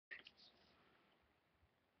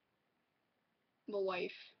My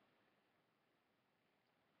wife.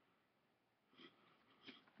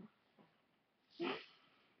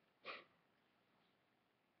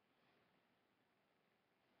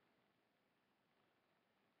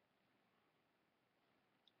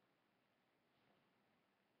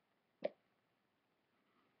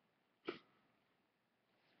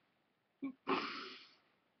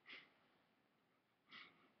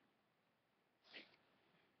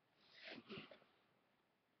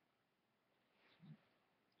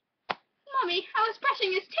 Mommy, I was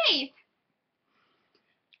brushing his teeth.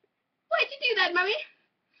 Why'd you do that, Mommy?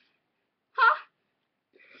 Huh?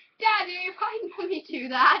 Daddy, why'd Mommy do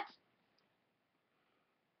that?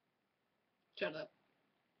 Shut up.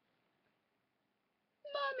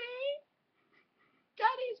 Mommy,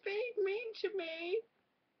 Daddy's being mean to me.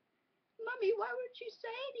 Mommy, why won't you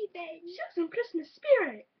say anything? Show some Christmas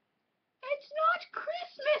spirit. It's not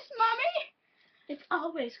Christmas, Mommy. It's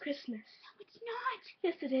always Christmas. No, it's not.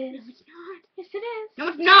 Yes, it is. No, it's not. Yes, it is. No,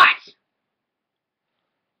 it's not.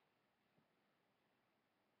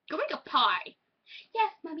 Go make a pie.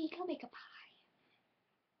 Yes, Mommy, go make a pie.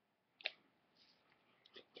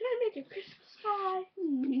 Can I make a Christmas pie?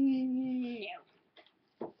 No.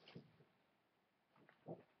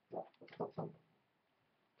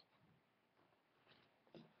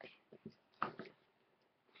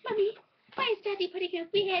 Mommy, why is Daddy putting a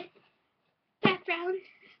weird background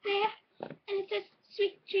there? And it says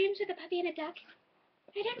sweet dreams with a puppy and a duck.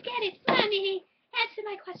 I don't get it. Mommy, answer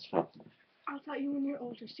my question. I'll tell you when you're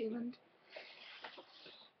older, Sealand.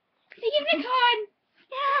 The unicorn!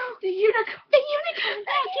 No! The unicorn! The unicorn!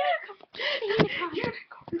 No, the unicorn!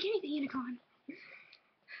 Unicorn! Give me the unicorn.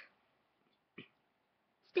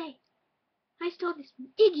 Stay. I stole this from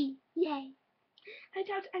Iggy. Yay. I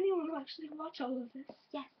doubt anyone will actually watch all of this.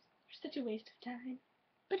 Yes. It's such a waste of time.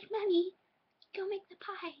 But, Mommy, go make the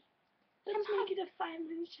pie. Let's make it a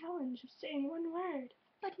 5-minute challenge of saying one word.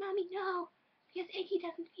 But, Mommy, no. Because Iggy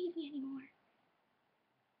doesn't feed me anymore.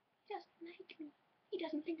 He doesn't like me. He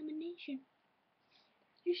doesn't think I'm a nation.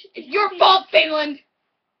 You should be It's your happy. fault, Finland!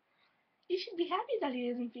 You should be happy that he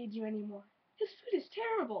doesn't feed you anymore. His food is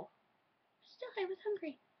terrible. Still, I was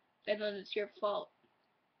hungry. Finland, it's your fault.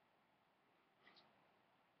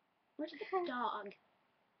 Where's the dog?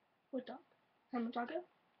 What dog? Doggo?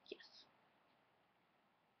 Yes.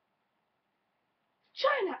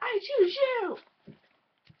 China, I choose you!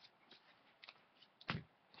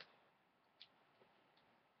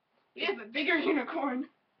 We have a bigger unicorn.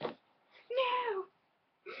 No!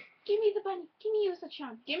 Give me the bunny. Give me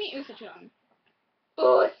Usa-chan. Give me Usa-chan.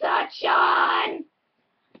 Usa-chan!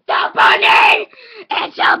 The bunny!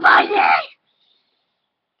 It's a bunny!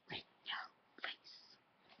 Wait, no,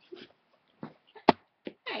 please.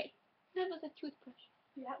 Hey, that was a toothbrush.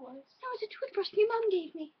 Yeah, it was. That was a toothbrush your mom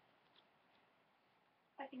gave me.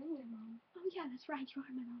 I am your mom. Oh yeah, that's right, you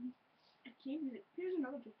are my mom. I gave you it. Here's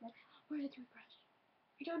another toothbrush. Where's the toothbrush?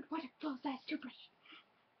 I don't want a full-size toothbrush.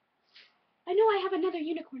 I know I have another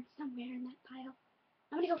unicorn somewhere in that pile.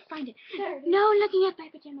 I'm gonna go find it. There it is. No looking at my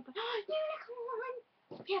pajama bra. Unicorn!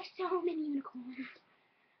 We have so many unicorns.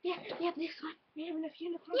 We have this one. We have enough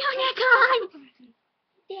unicorns. Unicorn!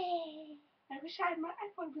 Yay! I wish I had my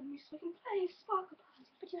iPod with me so I can play Sparkle Party.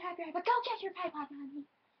 But you have your iPod. Go get your iPod, Mommy.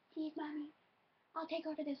 Please, Mommy. I'll take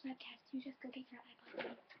over this webcast. You just go get your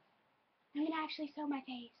iPod. I'm gonna actually show my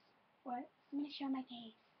face. What? I'm gonna show my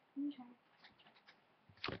face. Okay.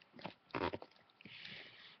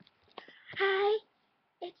 Hi,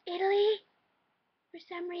 it's Italy. For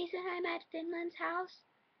some reason, I'm at Finland's house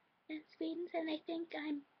and Sweden's, and they think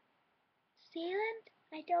I'm Sealand.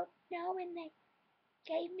 I don't know, and they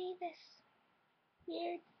gave me this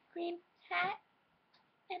weird green hat,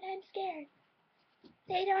 and I'm scared.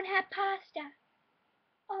 They don't have pasta.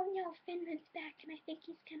 Oh no, Finland's back, and I think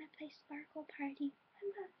he's gonna play Sparkle Party. I'm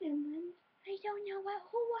not Finland. I don't know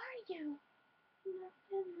who are you? I'm not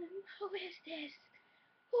Finland. Who is this?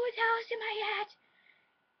 Whose house am I at?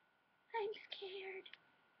 I'm scared.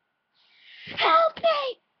 Help me!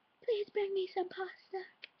 Please bring me some pasta.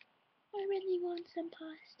 I really want some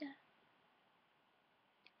pasta.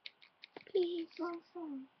 Please. Wrong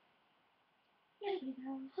song. There we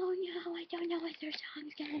go. Oh no, I don't know what their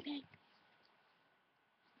song's gonna be.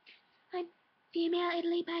 I'm female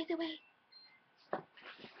Italy, by the way.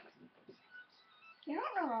 You're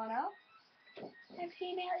not Romano. I'm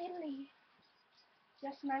female Italy.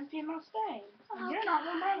 Yes, and I'm female Spain. And Oh, you're not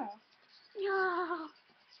God. Romano. No,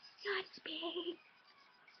 not Spain.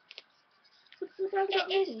 What's the bug about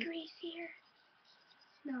There is me? Greece here.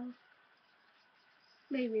 No.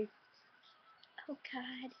 Maybe. Oh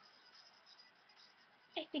God.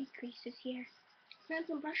 I think Greece is here. France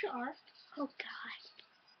and Russia are. Oh God.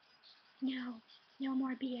 No. No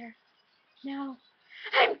more beer. No.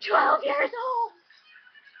 I'm 12 years old.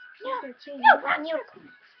 No. 13. No, wrong unicorn.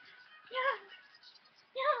 No.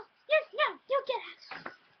 No. Yes, no. You get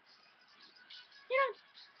out. You don't.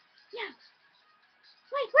 No.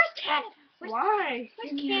 Wait, where's Canada? Why?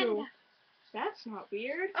 Where's You? Canada? That's not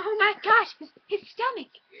weird. Oh my gosh, his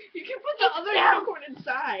stomach. You can put the It's other down. unicorn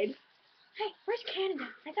inside. Hey, where's Canada?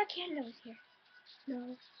 I thought Canada was here.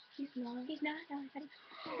 No, he's not. He's not? No, I thought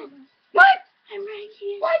he was. What? I'm right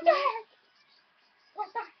here. What the heck? What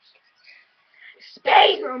the heck?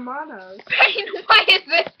 Spain! Romanos. Spain, why is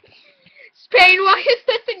this? Spain, why is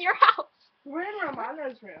this in your house? We're in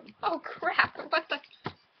Romano's room. Oh crap, what the?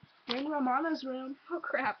 We're in Romano's room. Oh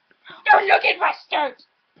crap. Don't look at my skirt!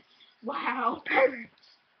 Wow.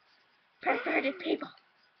 Perverts. Perverted people.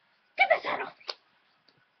 Get this out of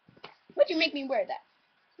me. Would you make me wear that?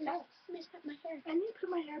 No, I messed up my hair. I need to put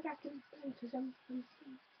my hair back in because I'm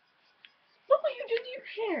Look what you did to your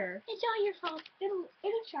hair. It's all your fault.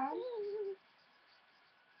 It'll shine.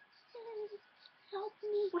 Help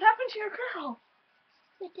me. What happened to your curl?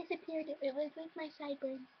 It disappeared. It was with my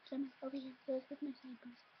sideburn. Somewhere over here. It was with my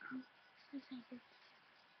sideburn. My sideburn.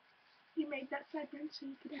 You made that sideburn so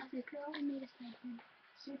you could have your curl? I made a sideburn.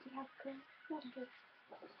 So you could have curl? That's good.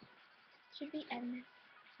 Should we end this?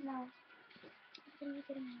 No. I'm gonna make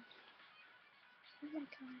it an end. Oh my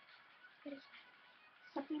god. What is that?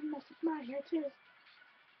 Something messed with my hair too.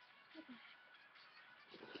 What the heck?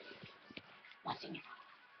 What's in your mouth?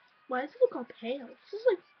 Why does it look all pale? This is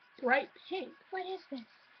like bright pink. What is this?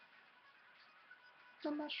 It's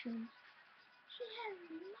a mushroom. She has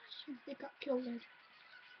a mushroom. It got killed.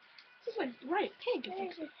 This is like bright pink.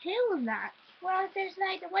 There's It's like pale in that. well, there's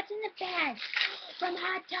like, what's in the bag? From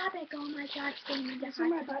Hot Topic. Oh my god, Steam. These are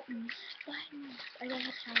my buttons. Buttons. Are they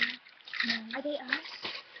Hot China? No. Are they us?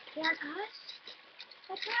 They aren't us?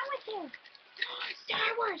 What's wrong with you? Star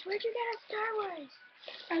Wars! Where'd you get us Star Wars?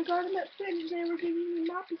 I got them at Fringe. They were giving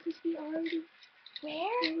them out because we already.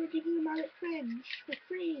 Where? They were giving them out at Fringe for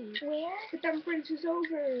free. Where? But then Fringe is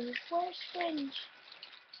over. Where's Fringe?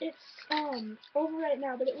 It's over right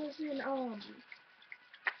now, but it was in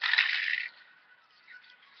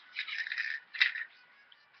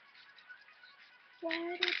Why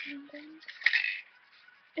are they penguins?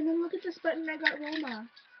 And then look at this button. I got Roma.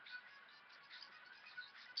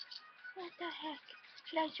 What the heck?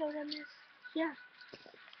 Should I show them this? Yeah.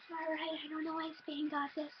 Alright, I don't know why Spain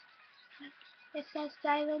got this. But it says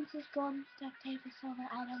silence is gone, duct tape is over.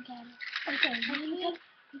 I don't get it. Okay.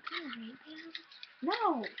 You gonna rate them?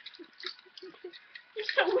 No.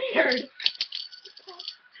 You're so weird.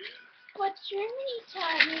 But Germany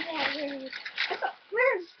taught me that word. I thought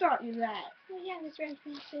France taught you that. Oh yeah, this word is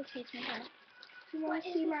going to teach me that. You want What to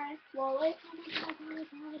is see it? my wallet? Oh my god, wallet.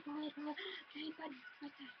 Giant button.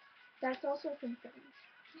 What's that? That's also from Fringe.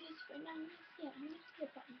 I'm gonna see the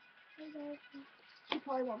button. You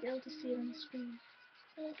probably won't be able to see it on the screen.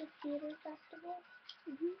 There's a theater festival.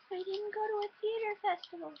 Mm-hmm. I didn't go to a theater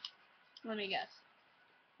festival. Let me guess.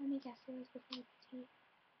 Let me guess, it was before the tea.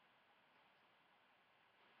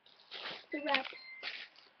 The wrap.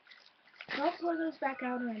 Don't pour those back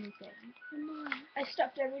out or anything. Come on. I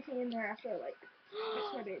stuffed everything in there after like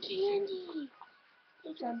I said it. Candy!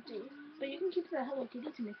 It's empty. But you can keep the Hello Kitty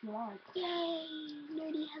to if you want. Yay!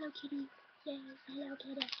 Nerdy Hello Kitty. Yay, Hello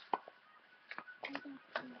Kitty.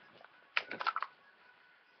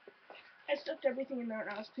 I stuffed everything in there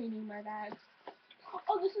when I was cleaning my bag.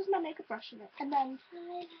 Oh, this is my makeup brush in it. And then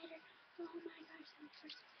Highlighter. Oh my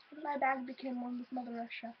gosh, my bag became one with Mother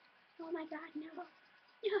Russia. oh my god, no.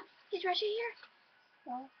 Is Russia here?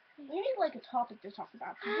 Well, we need like a topic to talk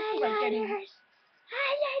about. This is like getting... Highlighters!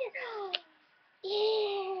 Highlighter!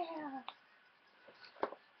 Yeah!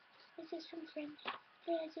 This is from Fringe.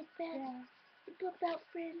 There's a book. Yeah. The book about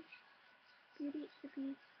Fringe. Beauty is the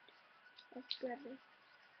Beast. That's clever.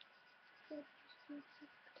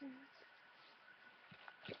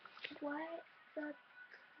 What the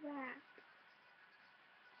crap?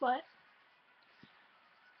 What?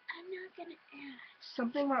 I'm not gonna ask.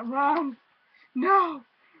 Something went wrong. No!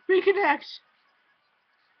 Reconnect!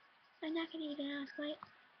 I'm not gonna even ask. Wait,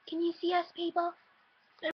 can you see us, people?